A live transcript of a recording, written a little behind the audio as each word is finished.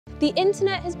The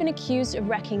internet has been accused of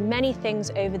wrecking many things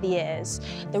over the years.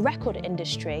 The record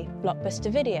industry,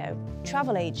 Blockbuster video,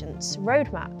 travel agents,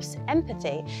 roadmaps,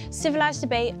 empathy, civilized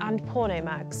debate and porno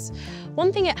mags.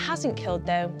 One thing it hasn't killed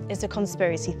though is the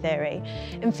conspiracy theory.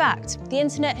 In fact, the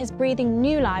internet is breathing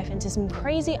new life into some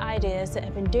crazy ideas that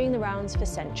have been doing the rounds for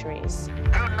centuries.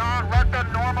 Do not let them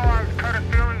normalize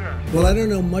pedophilia. Well, I don't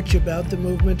know much about the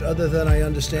movement other than I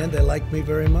understand they like me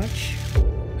very much.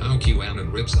 How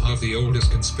QAnon rips off the oldest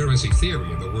conspiracy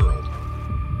theory in the world.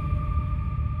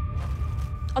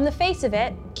 On the face of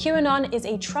it, QAnon is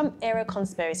a Trump-era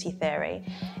conspiracy theory.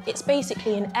 It's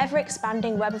basically an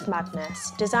ever-expanding web of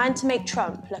madness designed to make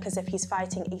Trump look as if he's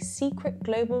fighting a secret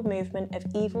global movement of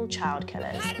evil child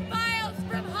killers. Pedophiles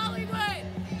from Hollywood!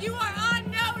 You are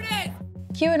on notice!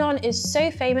 QAnon is so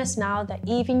famous now that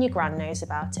even your gran knows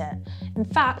about it. In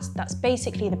fact, that's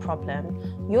basically the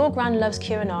problem. Your gran loves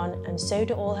QAnon and so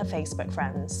do all her Facebook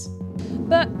friends.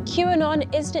 But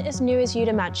QAnon isn't as new as you'd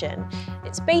imagine.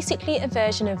 It's basically a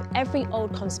version of every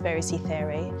old conspiracy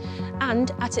theory. And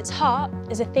at its heart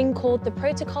is a thing called the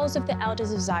Protocols of the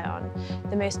Elders of Zion,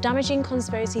 the most damaging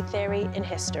conspiracy theory in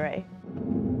history.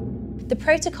 The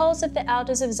Protocols of the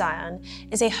Elders of Zion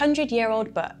is a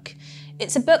 100-year-old book.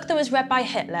 It's a book that was read by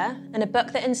Hitler and a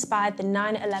book that inspired the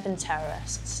 9/11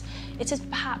 terrorists. It is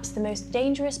perhaps the most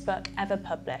dangerous book ever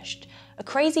published, a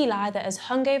crazy lie that has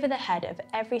hung over the head of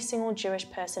every single Jewish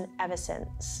person ever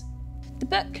since. The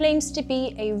book claims to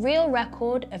be a real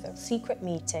record of a secret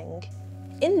meeting.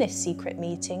 In this secret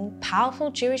meeting,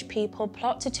 powerful Jewish people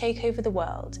plot to take over the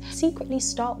world, secretly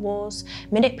start wars,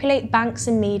 manipulate banks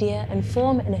and media, and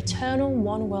form an eternal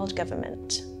one-world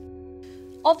government.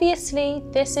 Obviously,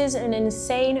 this is an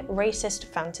insane racist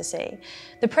fantasy.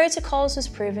 The Protocols was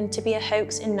proven to be a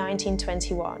hoax in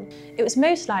 1921. It was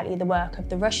most likely the work of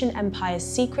the Russian Empire's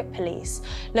secret police,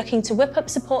 looking to whip up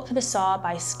support for the Tsar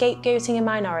by scapegoating a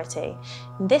minority,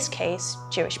 in this case,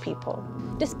 Jewish people.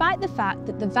 Despite the fact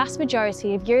that the vast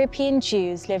majority of European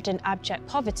Jews lived in abject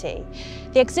poverty,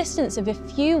 the existence of a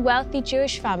few wealthy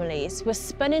Jewish families was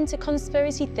spun into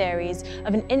conspiracy theories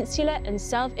of an insular and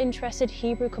self-interested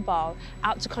Hebrew cabal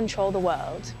out to control the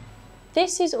world.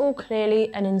 This is all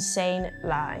clearly an insane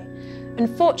lie.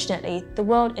 Unfortunately, the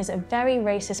world is a very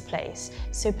racist place,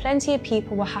 so plenty of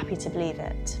people were happy to believe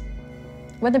it.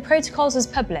 When the Protocols was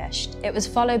published, it was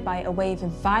followed by a wave of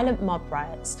violent mob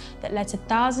riots that led to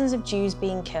thousands of Jews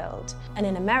being killed. And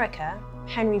in America,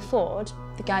 Henry Ford,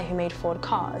 the guy who made Ford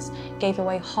cars, gave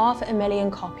away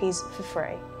 500,000 copies for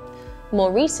free.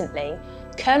 More recently,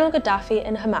 Colonel Gaddafi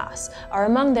and Hamas are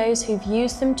among those who've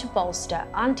used them to bolster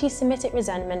anti-Semitic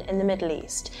resentment in the Middle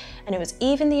East, and it was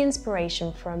even the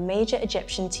inspiration for a major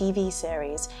Egyptian TV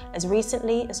series as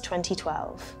recently as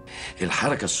 2012.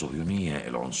 الحركة الصهيونية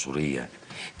العنصرية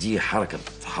دي حركة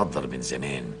بتتحضر من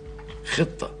زمان،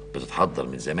 خطة بتتحضر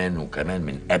من زمان وكمان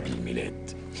من قبل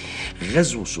الميلاد.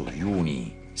 غزو صهيوني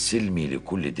سلمي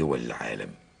لكل دول العالم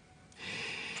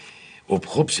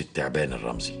وبخبز التعبان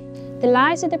الرمزي. The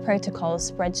lies of the Protocols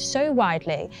spread so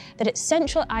widely that its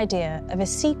central idea of a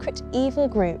secret evil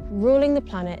group ruling the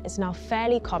planet is now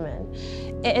fairly common.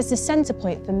 It is the center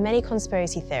point for many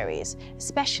conspiracy theories,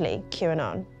 especially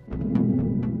QAnon.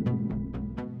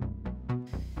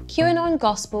 QAnon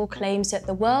gospel claims that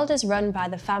the world is run by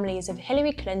the families of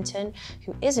Hillary Clinton,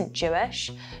 who isn't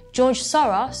Jewish, George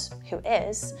Soros, who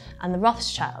is, and the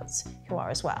Rothschilds, who are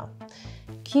as well.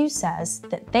 Q says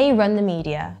that they run the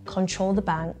media, control the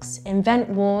banks, invent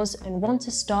wars, and want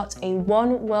to start a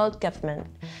one-world government.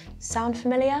 Sound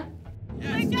familiar?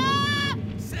 Wake up!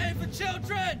 Save the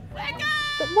children! Wake up!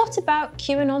 But what about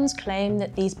QAnon's claim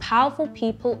that these powerful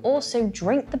people also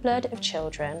drink the blood of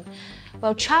children?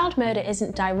 Well, child murder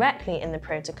isn't directly in the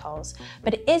Protocols,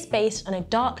 but it is based on a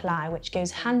dark lie which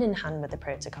goes hand in hand with the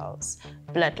Protocols: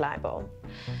 blood libel.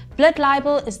 Blood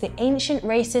libel is the ancient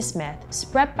racist myth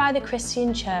spread by the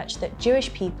Christian Church that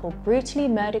Jewish people brutally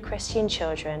murder Christian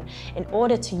children in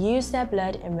order to use their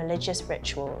blood in religious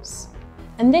rituals.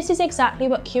 And this is exactly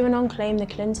what QAnon claim the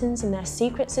Clintons and their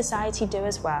secret society do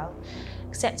as well,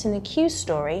 except in the Q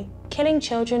story, killing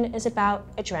children is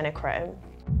about adrenochrome.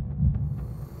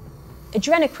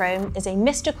 Adrenochrome is a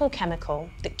mystical chemical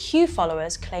that Q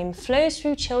followers claim flows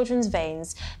through children's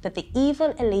veins that the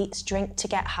evil elites drink to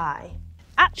get high.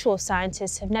 Actual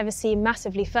scientists have never seemed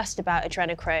massively fussed about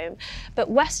adrenochrome, but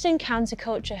Western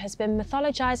counterculture has been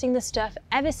mythologizing the stuff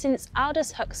ever since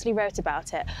Aldous Huxley wrote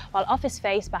about it while off his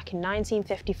face back in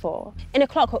 1954. In A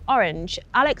Clockwork Orange,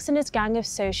 Alex and his gang of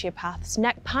sociopaths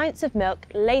neck pints of milk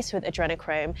laced with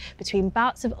adrenochrome between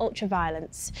bouts of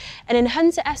ultraviolence. And in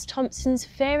Hunter S. Thompson's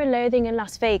Fear and Loathing in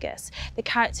Las Vegas, the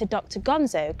character Dr.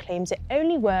 Gonzo claims it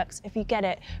only works if you get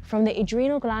it from the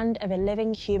adrenal gland of a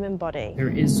living human body. There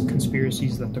is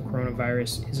conspiracies that the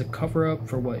coronavirus is a cover-up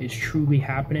for what is truly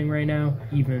happening right now.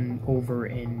 Even over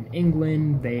in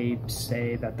England, they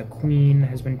say that the Queen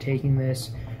has been taking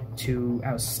this to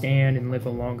outstand and live a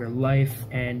longer life,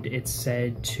 and it's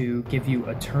said to give you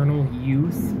eternal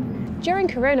youth. During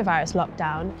coronavirus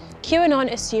lockdown,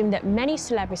 QAnon assumed that many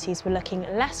celebrities were looking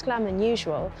less glam than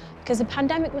usual because the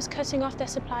pandemic was cutting off their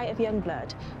supply of young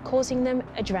blood, causing them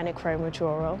adrenochrome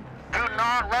withdrawal. Do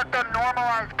not let them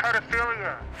normalize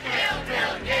pedophilia. Kill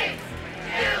Bill Gates!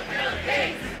 Kill Bill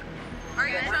Gates! Are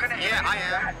you trusting? Yeah,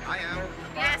 I am.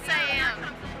 Yes, I am.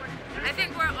 I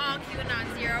think we're all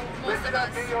QAnon zero, most of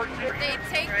us. They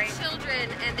take children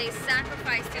and they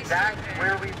sacrifice these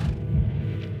children.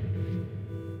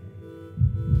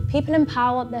 People in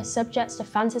power want their subjects to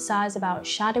fantasize about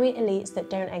shadowy elites that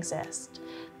don't exist.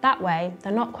 That way,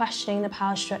 they're not questioning the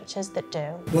power structures that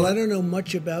do. Well, I don't know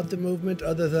much about the movement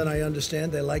other than I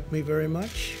understand they like me very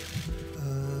much,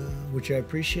 which I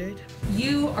appreciate.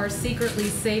 You are secretly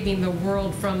saving the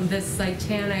world from this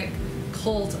satanic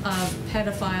cult of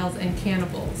pedophiles and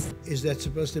cannibals. Is that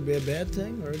supposed to be a bad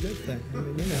thing or a good thing? I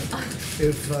mean, you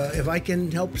know, if I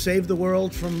can help save the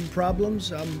world from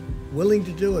problems, I'm willing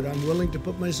to do it. I'm willing to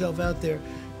put myself out there,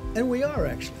 and we are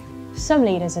actually. Some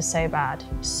leaders are so bad,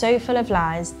 so full of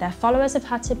lies, their followers have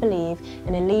had to believe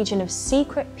in a legion of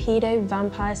secret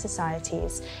pedo-vampire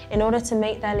societies in order to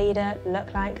make their leader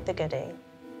look like the goody.